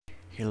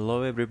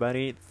Hello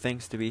everybody,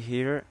 thanks to be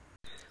here.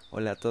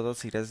 Hola a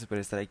todos y gracias por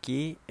estar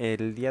aquí.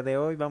 El día de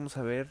hoy vamos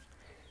a ver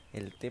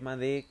el tema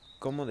de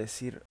cómo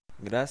decir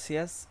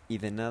gracias y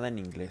de nada en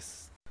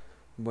inglés.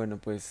 Bueno,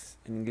 pues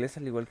en inglés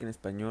al igual que en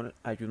español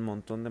hay un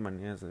montón de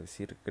maneras de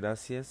decir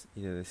gracias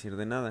y de decir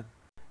de nada.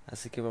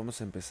 Así que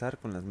vamos a empezar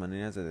con las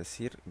maneras de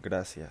decir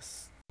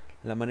gracias.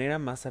 La manera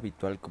más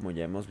habitual, como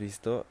ya hemos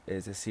visto,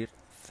 es decir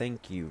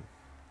thank you.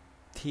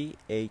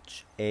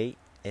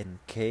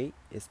 T-H-A-N-K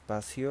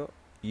espacio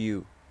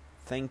you.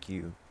 Thank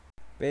you.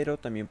 Pero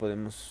también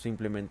podemos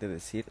simplemente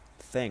decir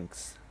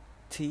thanks.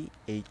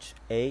 T-H-A-N-K-S.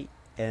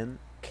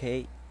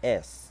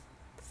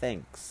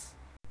 Thanks.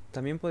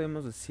 También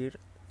podemos decir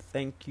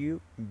thank you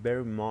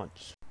very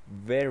much.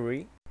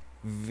 Very,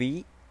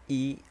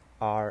 V-E-R-Y,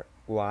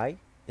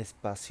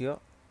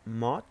 espacio,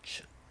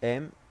 much,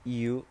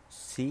 M-U-C-H.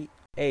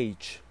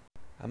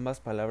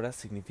 Ambas palabras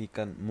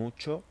significan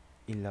mucho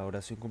y la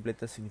oración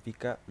completa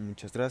significa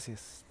muchas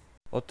gracias.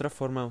 Otra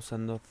forma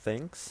usando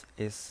thanks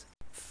es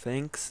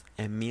thanks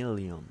a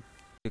million,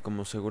 que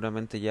como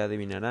seguramente ya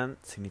adivinarán,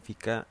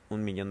 significa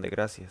 1,000,000 de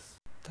gracias.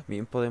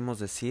 También podemos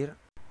decir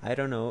I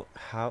don't know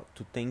how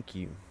to thank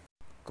you.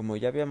 Como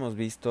ya habíamos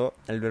visto,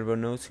 el verbo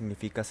know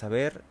significa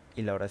saber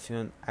y la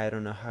oración I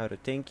don't know how to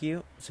thank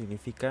you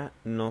significa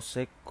no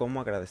sé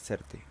cómo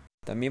agradecerte.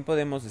 También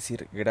podemos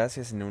decir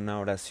gracias en una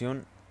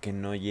oración que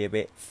no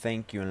lleve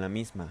thank you en la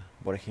misma.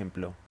 Por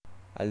ejemplo,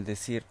 al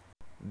decir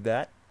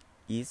that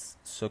is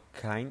so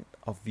kind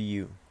of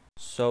you.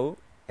 So,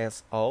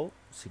 S-O,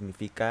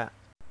 significa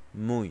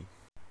muy.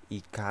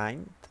 Y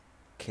kind,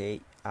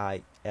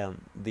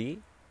 K-I-N-D,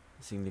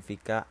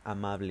 significa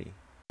amable.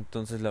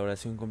 Entonces la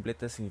oración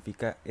completa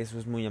significa eso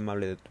es muy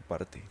amable de tu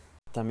parte.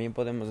 También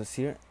podemos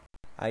decir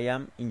I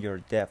am in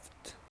your debt.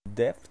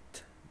 Debt,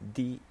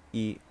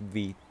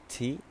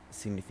 D-E-B-T,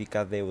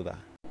 significa deuda.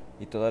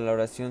 Y toda la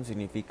oración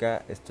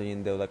significa estoy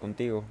en deuda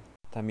contigo.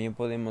 También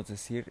podemos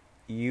decir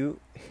you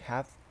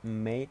have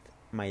made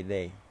my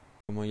day.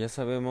 Como ya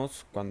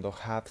sabemos, cuando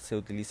have se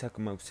utiliza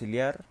como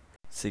auxiliar,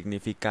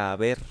 significa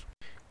haber.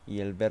 Y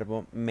el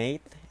verbo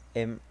made,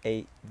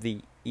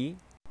 M-A-D-E,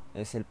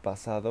 es el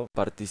pasado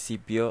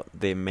participio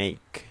de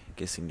make,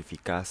 que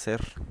significa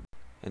hacer.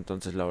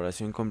 Entonces la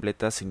oración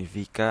completa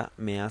significa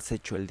me has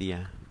hecho el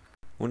día.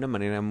 Una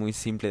manera muy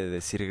simple de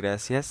decir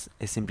gracias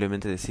es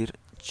simplemente decir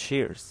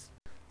cheers.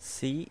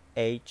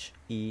 C-H-E-E-R-S.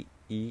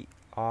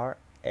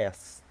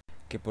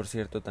 Que por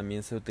cierto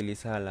también se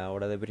utiliza a la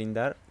hora de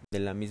brindar, de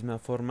la misma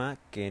forma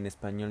que en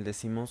español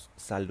decimos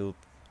salud.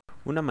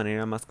 Una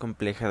manera más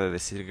compleja de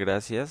decir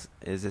gracias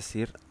es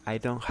decir I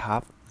don't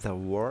have the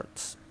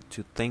words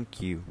to thank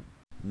you.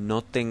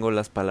 No tengo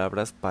las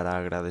palabras para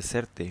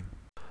agradecerte.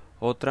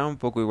 Otra un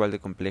poco igual de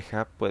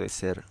compleja puede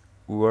ser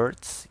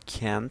words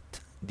can't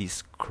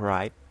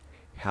describe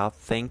how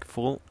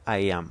thankful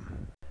I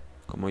am.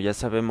 Como ya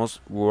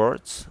sabemos,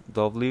 words,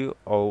 W-O-R-D-S,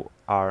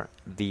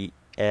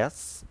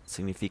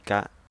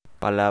 significa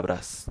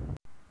palabras.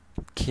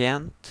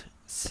 Can't,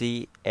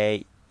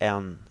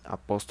 C-A-N,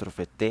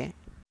 apóstrofe T,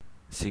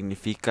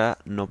 significa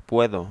no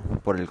puedo.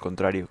 Por el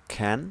contrario,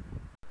 can,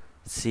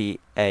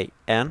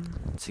 C-A-N,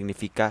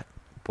 significa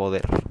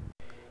poder.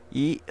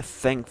 Y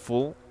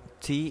thankful,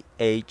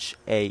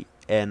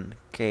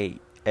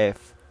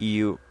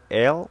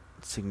 T-H-A-N-K-F-U-L,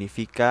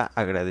 significa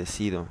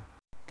agradecido.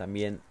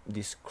 También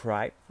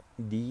describe,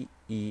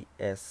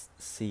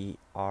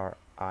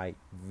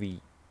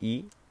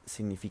 D-E-S-C-R-I-V-E,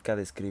 significa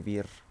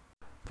describir.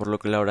 Por lo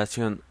que la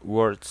oración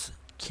words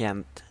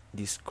can't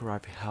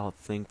describe how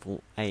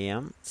thankful I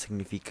am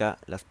significa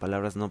las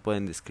palabras no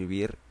pueden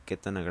describir qué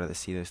tan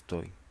agradecido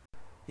estoy.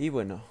 Y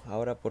bueno,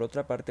 ahora por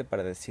otra parte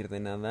para decir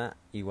de nada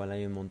igual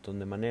hay un montón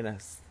de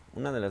maneras.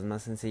 Una de las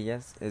más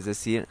sencillas es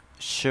decir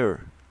sure,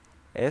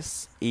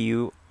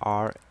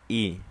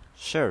 S-U-R-E,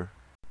 sure,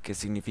 que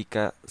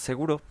significa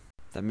seguro.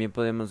 También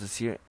podemos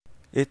decir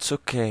it's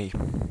okay,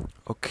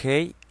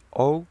 okay,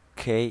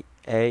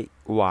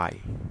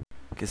 O-K-A-Y,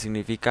 que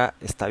significa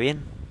está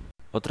bien.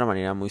 Otra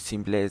manera muy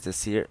simple es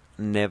decir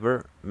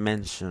never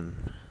mention.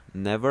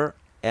 Never,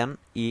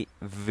 M-E-V-E-R,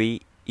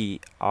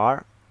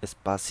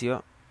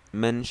 espacio,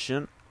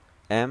 mention,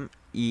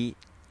 M-E-N-T-I-O-N,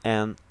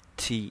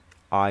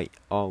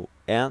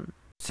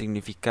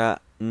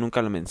 significa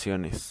nunca lo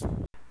menciones.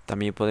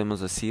 También podemos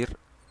decir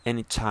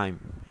anytime,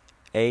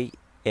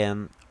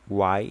 A-N-Y-T-I-M-E,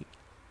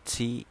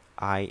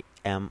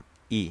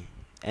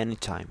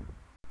 anytime.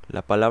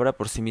 La palabra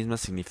por sí misma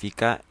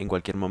significa en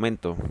cualquier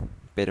momento,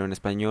 pero en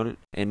español,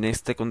 en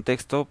este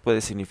contexto,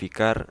 puede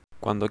significar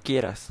cuando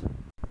quieras.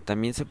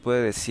 También se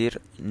puede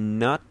decir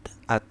not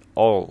at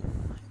all,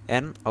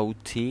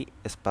 N-O-T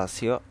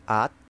espacio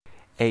at,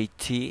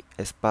 A-T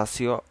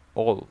espacio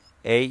all,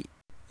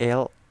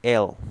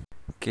 A-L-L,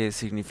 que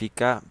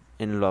significa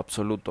en lo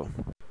absoluto.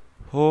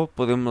 O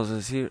podemos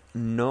decir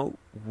no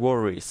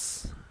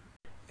worries,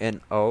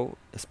 N-O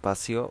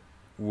espacio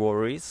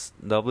worries,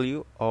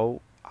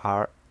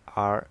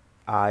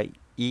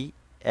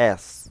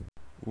 W-O-R-R-I-E-S,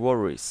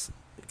 worries,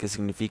 que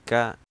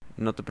significa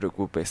no te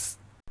preocupes.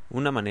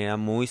 Una manera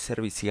muy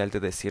servicial de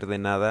decir de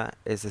nada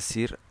es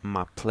decir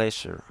my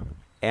pleasure.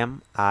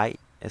 M-I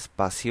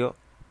espacio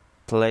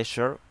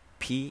pleasure.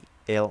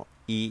 P-L-E-A-S-U-R-E.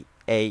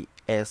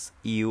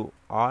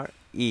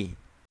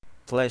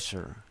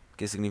 Pleasure,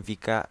 que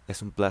significa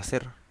es un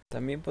placer.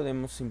 También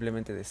podemos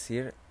simplemente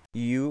decir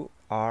you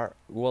are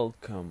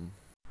welcome.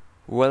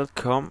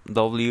 Welcome,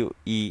 W-E-L-C-O-M-E,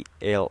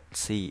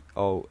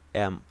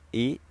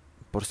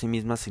 por sí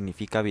misma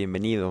significa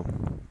bienvenido,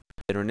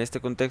 pero en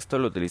este contexto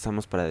lo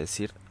utilizamos para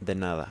decir de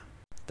nada.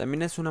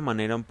 También es una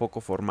manera un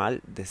poco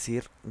formal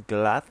decir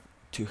glad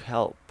to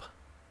help.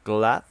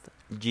 Glad,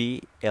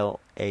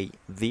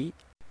 G-L-A-D,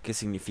 que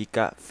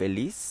significa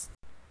feliz.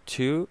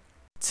 To,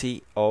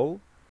 T-O,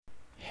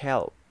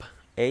 help,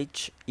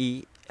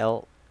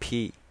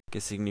 H-E-L-P,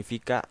 que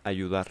significa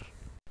ayudar.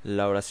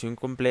 La oración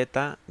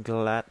completa,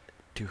 glad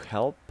to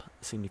help,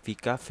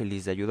 significa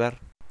feliz de ayudar.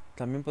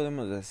 También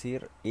podemos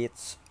decir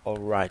it's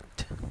alright.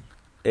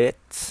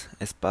 It's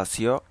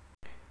espacio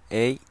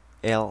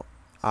A-L-R-I-G-H-T.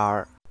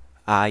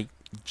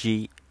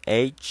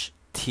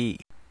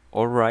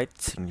 Alright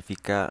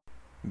significa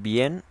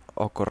bien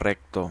o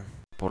correcto,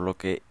 por lo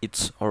que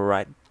it's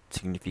alright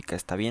significa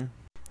está bien.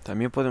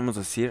 También podemos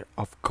decir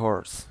of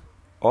course.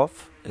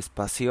 Of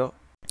espacio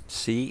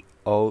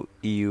C-O-U-R-S-E.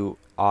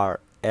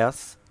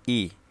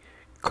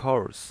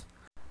 Course.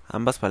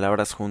 Ambas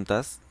palabras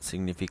juntas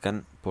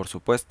significan por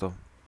supuesto.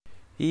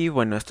 Y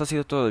bueno, esto ha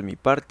sido todo de mi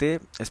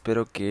parte.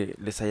 Espero que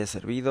les haya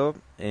servido.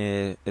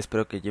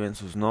 Espero que lleven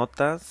sus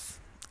notas.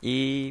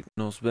 Y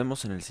nos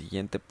vemos en el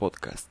siguiente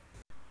podcast.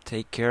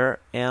 Take care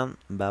and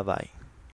bye bye.